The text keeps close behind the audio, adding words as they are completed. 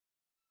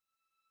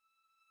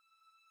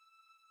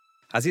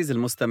عزيزي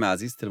المستمع،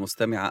 عزيزتي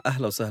المستمعة،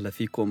 أهلا وسهلا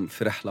فيكم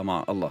في رحلة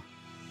مع الله.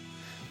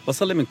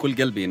 بصلي من كل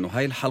قلبي إنه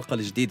هاي الحلقة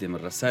الجديدة من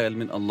رسائل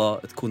من الله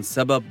تكون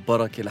سبب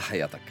بركة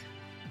لحياتك.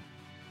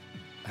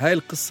 هاي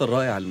القصة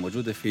الرائعة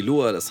الموجودة في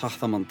لوقا الإصحاح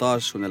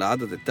 18 من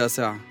العدد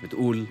 9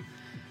 بتقول: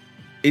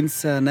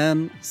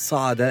 إنسانان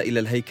صعدا إلى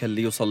الهيكل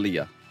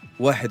ليصليا،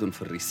 واحد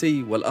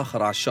فريسي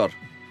والآخر عشار.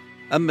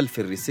 أما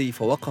الفريسي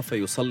فوقف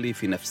يصلي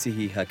في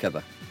نفسه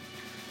هكذا: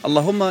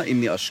 اللهم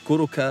إني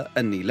أشكرك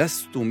أني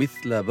لست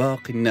مثل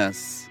باقي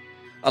الناس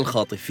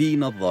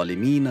الخاطفين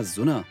الظالمين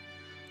الزنا،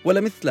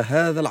 ولا مثل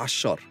هذا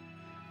العشار،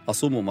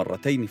 أصوم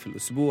مرتين في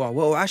الأسبوع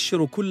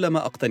وأعشر كل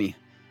ما أقتنيه.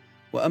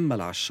 وأما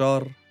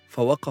العشار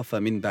فوقف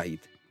من بعيد،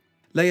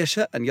 لا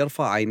يشاء أن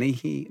يرفع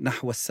عينيه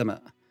نحو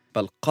السماء،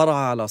 بل قرع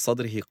على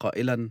صدره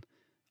قائلا: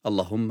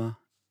 اللهم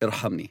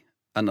ارحمني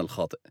أنا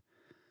الخاطئ.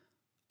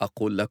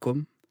 أقول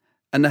لكم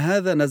أن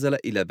هذا نزل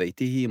إلى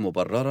بيته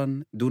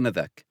مبررا دون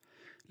ذاك،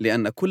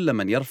 لأن كل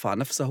من يرفع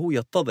نفسه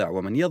يتضع،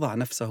 ومن يضع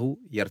نفسه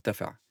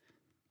يرتفع.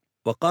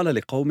 وقال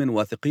لقوم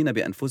واثقين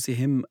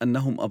بأنفسهم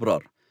أنهم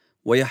أبرار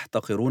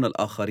ويحتقرون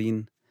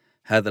الآخرين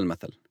هذا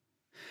المثل.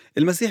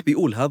 المسيح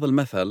بيقول هذا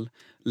المثل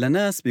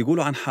لناس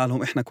بيقولوا عن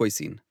حالهم: إحنا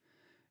كويسين،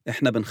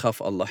 إحنا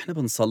بنخاف الله، إحنا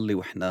بنصلي،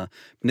 وإحنا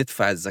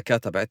بندفع الزكاة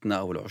تبعتنا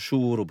أو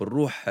العشور،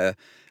 وبنروح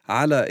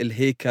على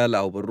الهيكل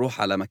أو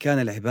بنروح على مكان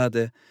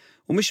العبادة.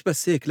 ومش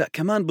بس هيك، لا،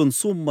 كمان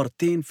بنصوم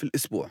مرتين في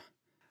الأسبوع.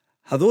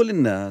 هذول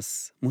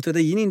الناس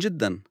متدينين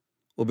جدا،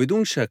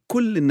 وبدون شك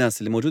كل الناس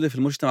اللي موجودة في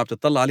المجتمع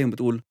بتطلع عليهم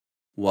بتقول: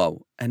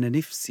 واو، أنا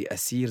نفسي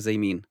أسير زي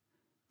مين؟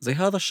 زي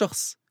هذا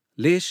الشخص.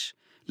 ليش؟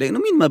 لأنه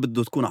مين ما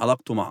بده تكون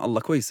علاقته مع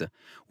الله كويسة؟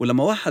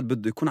 ولما واحد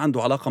بده يكون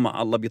عنده علاقة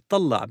مع الله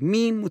بيطلع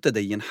مين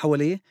متدين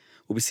حواليه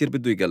وبيصير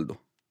بده يقلده.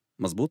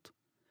 مزبوط؟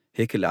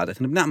 هيك اللي عادة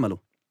بنعمله.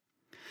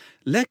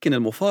 لكن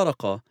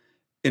المفارقة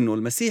إنه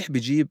المسيح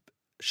بيجيب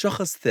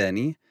شخص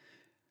ثاني،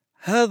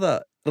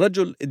 هذا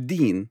رجل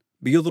الدين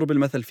بيضرب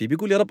المثل فيه،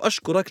 بيقول: يا رب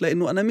أشكرك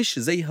لأنه أنا مش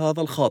زي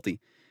هذا الخاطي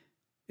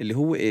اللي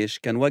هو إيش؟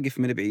 كان واقف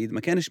من بعيد، ما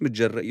كانش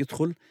متجرأ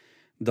يدخل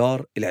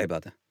دار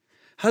العبادة.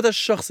 هذا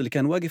الشخص اللي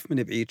كان واقف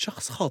من بعيد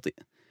شخص خاطئ،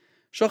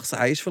 شخص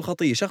عايش في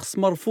الخطية، شخص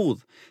مرفوض.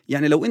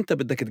 يعني لو أنت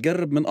بدك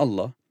تقرب من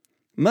الله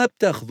ما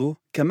بتاخذه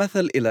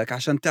كمثل إلك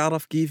عشان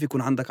تعرف كيف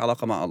يكون عندك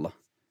علاقة مع الله.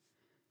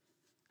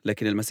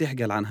 لكن المسيح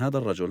قال عن هذا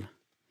الرجل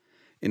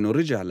إنه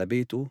رجع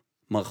لبيته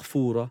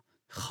مغفورة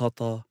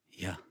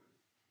خطاياه.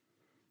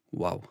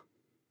 واو،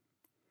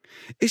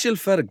 إيش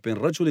الفرق بين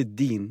رجل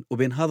الدين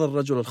وبين هذا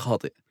الرجل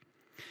الخاطئ؟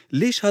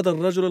 ليش هذا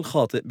الرجل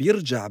الخاطئ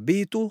بيرجع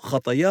بيته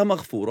خطاياه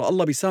مغفورة،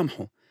 الله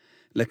بيسامحه،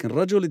 لكن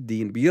رجل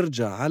الدين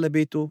بيرجع على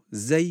بيته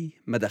زي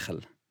ما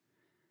دخل؟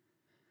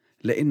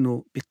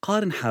 لأنه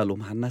بيقارن حاله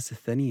مع الناس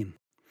الثانيين،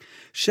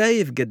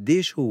 شايف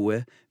قديش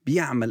هو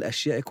بيعمل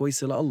أشياء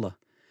كويسة لله،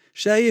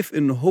 شايف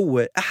إنه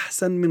هو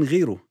أحسن من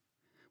غيره،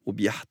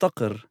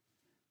 وبيحتقر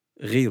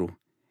غيره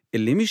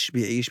اللي مش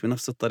بيعيش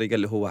بنفس الطريقة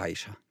اللي هو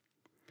عايشها.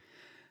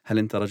 هل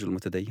أنت رجل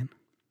متدين؟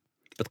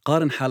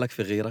 بتقارن حالك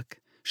في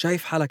غيرك؟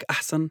 شايف حالك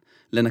أحسن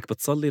لأنك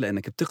بتصلي،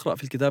 لأنك بتقرأ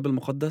في الكتاب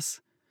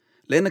المقدس،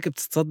 لأنك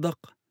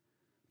بتتصدق،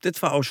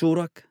 بتدفع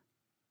عشورك؟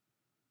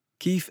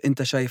 كيف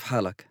أنت شايف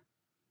حالك؟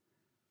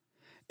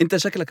 أنت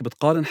شكلك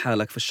بتقارن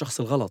حالك في الشخص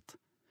الغلط.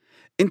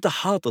 أنت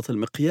حاطط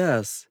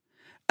المقياس: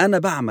 أنا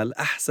بعمل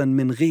أحسن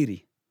من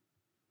غيري.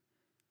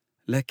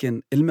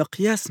 لكن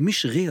المقياس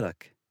مش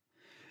غيرك،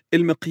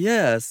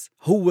 المقياس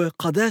هو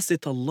قداسة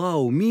الله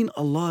ومين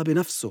الله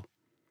بنفسه.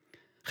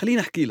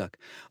 خليني أحكي لك،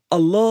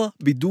 الله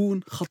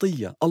بدون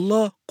خطية،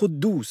 الله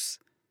قدوس،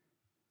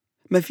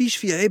 ما فيش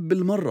في عيب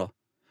بالمرة،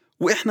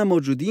 وإحنا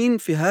موجودين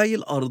في هاي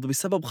الأرض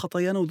بسبب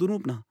خطايانا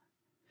وذنوبنا.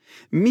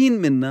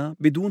 مين منا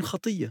بدون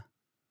خطية؟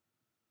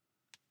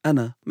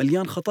 أنا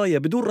مليان خطايا،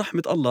 بدون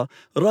رحمة الله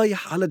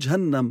رايح على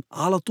جهنم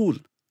على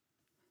طول.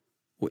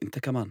 وإنت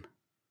كمان،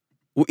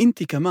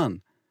 وإنتي كمان.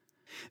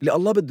 اللي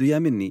الله بده إياه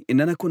مني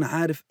إن أنا أكون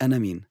عارف أنا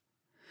مين،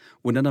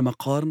 وإن أنا ما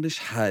قارنش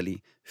حالي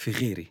في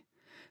غيري،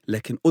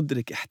 لكن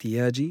أدرك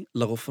احتياجي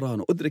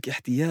لغفرانه، أدرك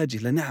احتياجي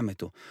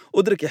لنعمته،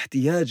 أدرك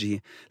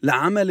احتياجي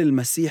لعمل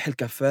المسيح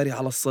الكفاري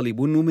على الصليب،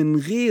 وإنه من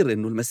غير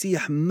إنه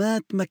المسيح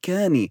مات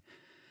مكاني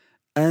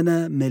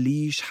أنا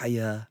مليش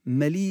حياة،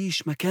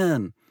 مليش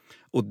مكان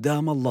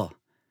قدام الله.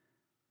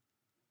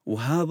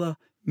 وهذا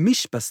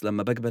مش بس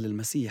لما بقبل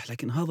المسيح،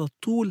 لكن هذا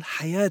طول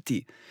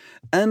حياتي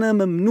أنا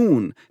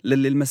ممنون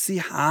للي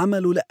المسيح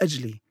عمله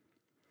لأجلي.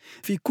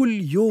 في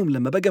كل يوم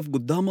لما بقف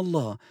قدام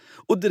الله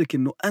أدرك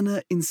أنه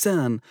أنا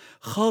إنسان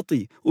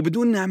خاطي،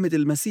 وبدون نعمة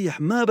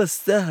المسيح ما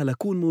بستاهل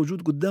أكون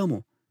موجود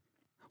قدامه،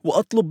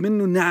 وأطلب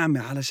منه النعمة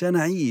علشان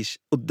أعيش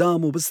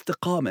قدامه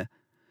باستقامة.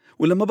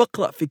 ولما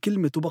بقرأ في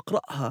كلمته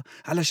بقرأها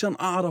علشان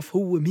أعرف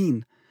هو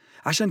مين،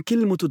 عشان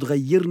كلمته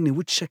تغيرني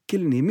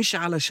وتشكلني، مش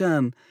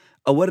علشان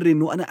أوري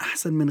أنه أنا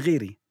أحسن من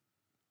غيري.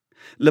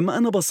 لما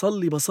أنا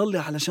بصلي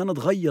علشان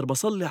أتغير،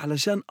 بصلي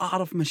علشان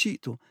أعرف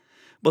مشيئته،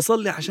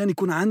 بصلي عشان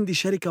يكون عندي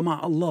شركة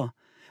مع الله،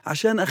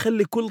 عشان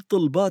أخلي كل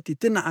طلباتي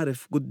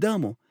تنعرف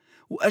قدامه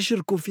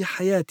وأشركه في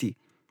حياتي،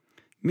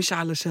 مش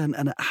علشان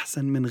أنا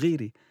أحسن من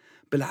غيري،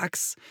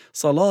 بالعكس،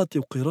 صلاتي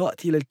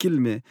وقراءتي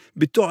للكلمة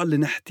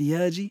بتعلن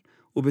احتياجي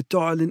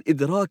وبتعلن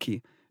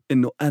إدراكي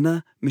إنه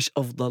أنا مش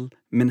أفضل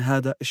من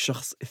هذا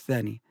الشخص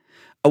الثاني.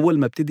 أول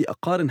ما ابتدي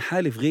أقارن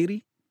حالي في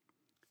غيري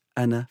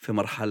أنا في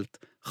مرحلة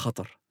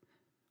خطر.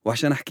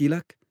 وعشان أحكي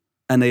لك،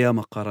 أنا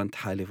ياما قارنت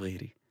حالي في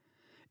غيري.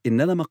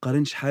 إن أنا ما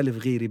قارنش حالي في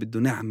غيري بده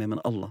نعمة من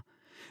الله،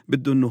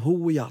 بده إنه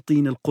هو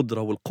يعطيني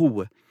القدرة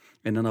والقوة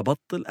إن أنا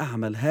بطل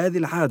أعمل هذه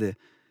العادة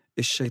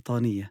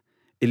الشيطانية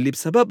اللي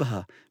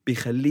بسببها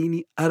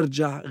بيخليني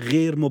أرجع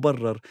غير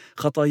مبرر،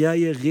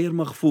 خطاياي غير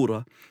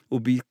مغفورة،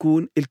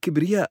 وبيكون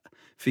الكبرياء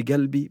في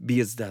قلبي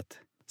بيزداد.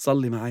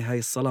 صلي معي هاي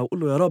الصلاة وقول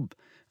له: يا رب،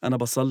 أنا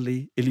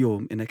بصلي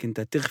اليوم إنك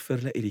أنت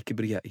تغفر لي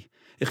كبريائي،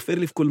 اغفر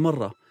لي في كل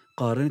مرة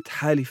قارنت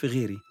حالي في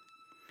غيري،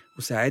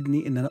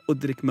 وساعدني إن أنا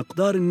أدرك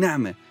مقدار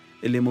النعمة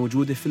اللي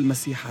موجودة في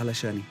المسيح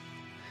علشاني.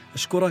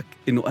 أشكرك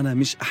إنه أنا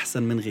مش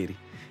أحسن من غيري،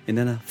 إن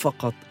أنا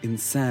فقط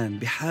إنسان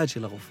بحاجة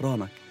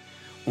لغفرانك،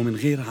 ومن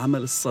غير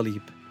عمل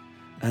الصليب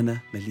أنا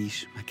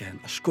مليش مكان.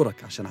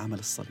 أشكرك عشان عمل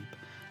الصليب،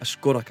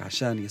 أشكرك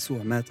عشان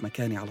يسوع مات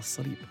مكاني على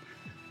الصليب،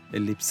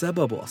 اللي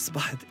بسببه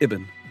أصبحت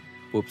ابن،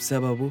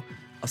 وبسببه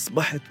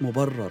أصبحت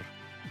مبرر،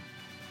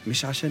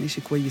 مش عشان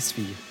إشي كويس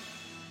فيه،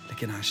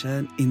 لكن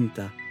عشان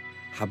أنت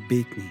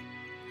حبيتني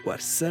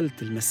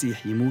وأرسلت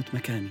المسيح يموت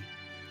مكاني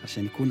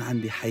عشان يكون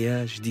عندي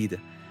حياة جديدة.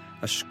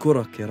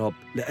 أشكرك يا رب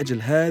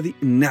لأجل هذه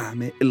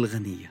النعمة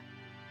الغنية.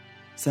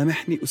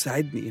 سامحني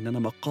وساعدني إن أنا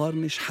ما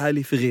قارنش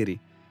حالي في غيري،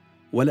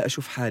 ولا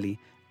أشوف حالي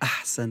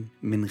أحسن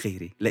من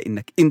غيري،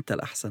 لأنك أنت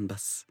الأحسن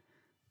بس.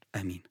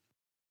 آمين.